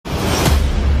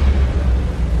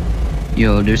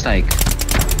Yo, there's like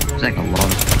a lot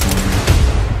of stuff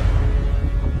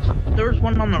on there. There was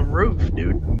one on the roof,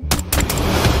 dude.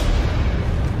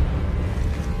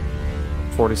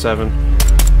 47.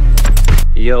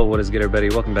 Yo, what is good everybody?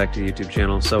 Welcome back to the YouTube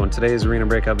channel. So in today's Arena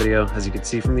Breakout video, as you can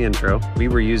see from the intro, we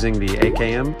were using the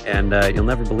AKM, and you'll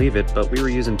never believe it, but we were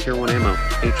using tier 1 ammo,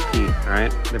 HP,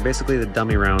 alright? They're basically the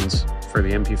dummy rounds for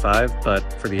the MP5, but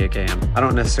for the AKM. I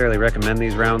don't necessarily recommend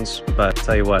these rounds, but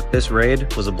tell you what, this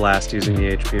raid was a blast using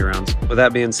the HP rounds. With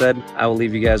that being said, I will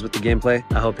leave you guys with the gameplay.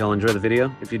 I hope y'all enjoy the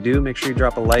video. If you do, make sure you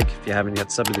drop a like if you haven't yet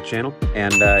subbed to the channel.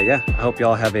 And yeah, I hope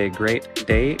y'all have a great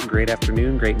day, great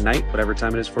afternoon, great night, whatever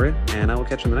time it is for you, and I will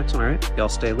catch you in the next one, alright? Y'all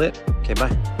stay lit. Okay, bye.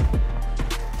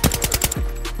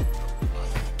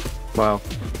 Wow.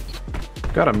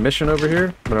 Got a mission over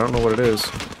here, but I don't know what it is.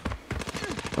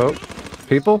 Oh,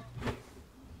 people?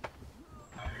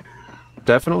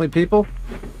 Definitely people?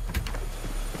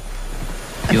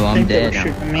 Yo, I'm dead.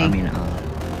 I'm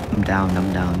I'm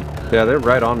down. Yeah, they're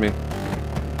right on me.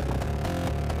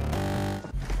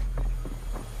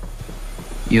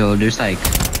 Yo, there's like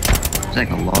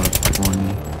a lot of people on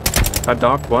me. I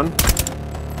docked one.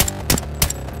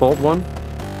 Pulled one.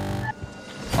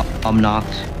 I'm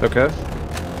knocked. Okay.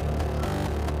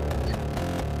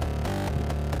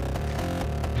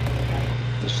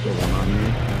 There's still one on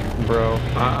me. Bro,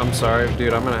 I'm sorry,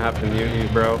 dude. I'm gonna have to mute you,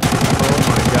 bro. Oh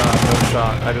my god, no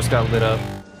shot. I just got lit up.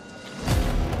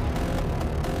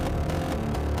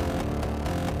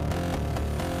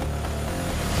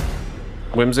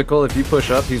 Whimsical, if you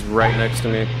push up, he's right next to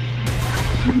me.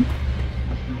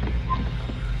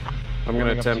 I'm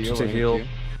gonna attempt to heal.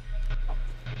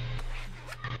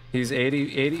 He's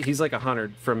 80, he's like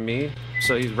 100 from me,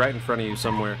 so he's right in front of you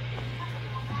somewhere.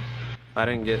 I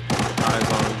didn't get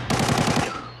eyes on him.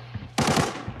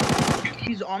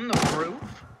 He's on the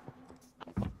roof.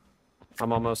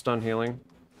 I'm almost done healing.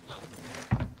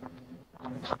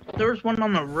 There's one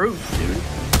on the roof, dude.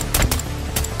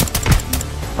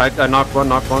 I knocked one,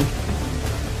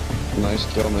 Nice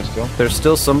kill, nice kill. There's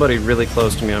still somebody really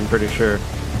close to me, I'm pretty sure.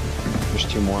 There's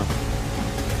two more.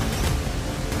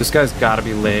 This guy's gotta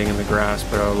be laying in the grass,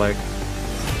 bro, like...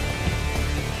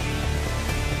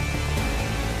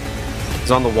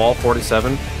 He's on the wall,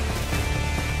 47.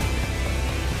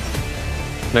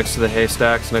 Next to the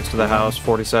haystacks, next to the house,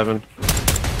 47.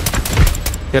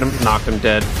 Hit him, knocked him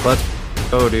dead. Let's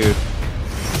go, dude.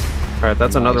 Alright,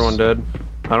 that's Nice. another one dead.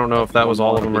 I don't know if that was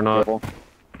all of them or not.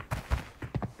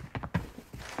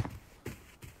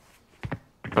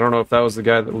 I don't know if that was the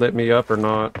guy that lit me up or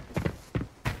not.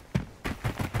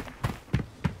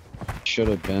 Should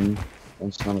have been.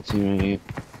 It's not a teammate.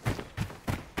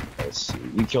 Let's see.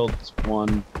 You killed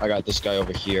one. I got this guy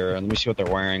over here. And let me see what they're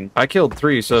wearing. I killed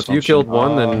 3, so if you killed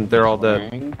one, then they're all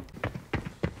dead.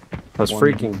 Let's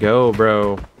freaking go,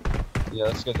 bro. Yeah,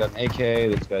 this guy's got an AK.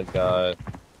 This guy's got...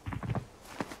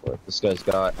 What? This guy's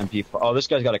got MP5. Oh, this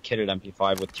guy's got a kitted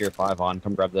MP5 with tier 5 on.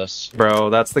 Come grab this.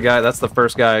 Bro, that's the guy. That's the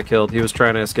first guy I killed. He was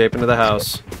trying to escape into the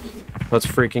house. Let's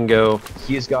freaking go.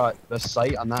 He's got the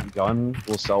sight on that gun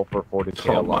will sell for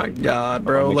 40k. Oh my god,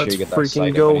 bro. Make Let's sure you get that freaking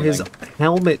sight, go. if His anything.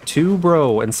 helmet too,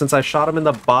 bro. And since I shot him in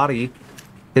the body,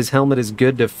 his helmet is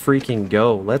good to freaking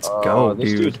go. Let's go, this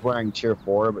dude. dude's wearing tier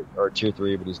 4 or tier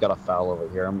 3, but he's got a foul over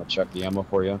here. I'm gonna check the ammo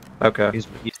for you. Okay. He's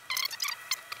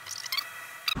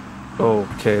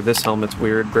Okay, this helmet's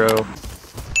weird, bro.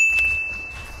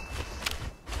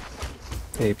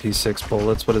 AP6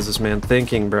 bullets. What is this man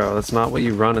thinking, bro? That's not what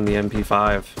you run in the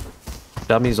MP5.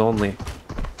 Dummies only.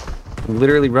 I'm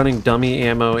literally running dummy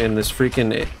ammo in this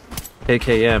freaking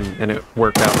AKM, and it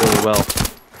worked out really well.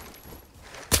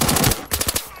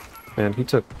 Man, he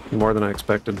took more than I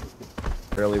expected.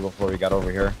 barely before we got over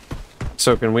here.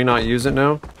 So can we not use it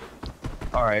now?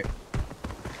 Alright.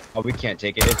 Oh, we can't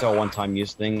take it. It's a one-time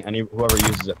use thing. Whoever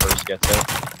uses it first gets it.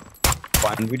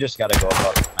 Fine, we just gotta go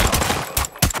about it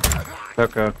now.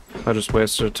 Okay. I just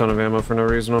wasted a ton of ammo for no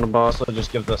reason on a boss. Also, it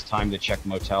just gives us time to check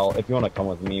motel. If you want to come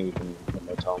with me, we can hit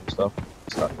motel and stuff.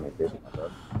 It's not gonna be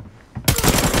bad.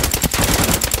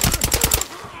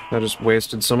 I just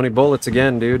wasted so many bullets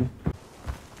again, dude.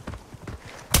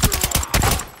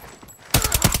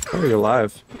 How are you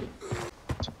alive?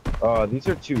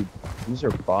 These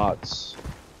are bots.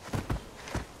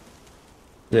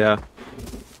 Yeah.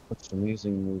 That's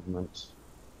amazing movement.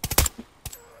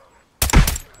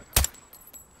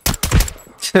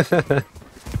 They'll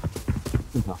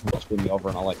screw me over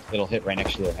and it'll hit right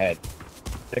next to their head.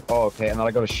 Like, oh, okay, and then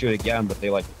I go to shoot again, but they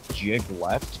jig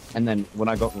left, and then when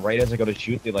I go, right as I go to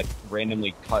shoot, they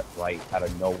randomly cut right out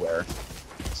of nowhere.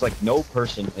 It's no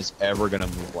person is ever gonna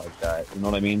move like that, you know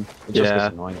what I mean? It just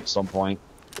gets annoying at some point.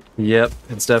 Yep,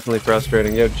 it's definitely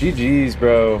frustrating. Yo, GG's,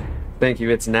 bro. Thank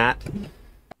you, it's Nat.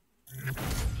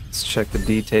 Let's check the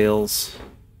details.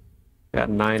 Got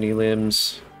 90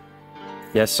 limbs.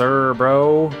 Yes, sir,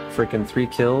 bro. Freaking 3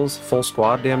 kills. Full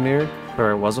squad, damn near.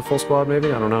 Or it was a full squad,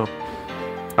 maybe? I don't know.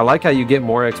 I like how you get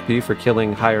more XP for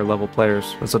killing higher level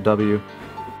players. That's a W.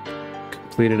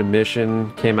 Completed a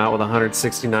mission. Came out with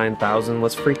 169,000.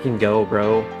 Let's freaking go,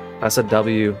 bro. That's a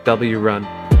W. W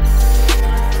run.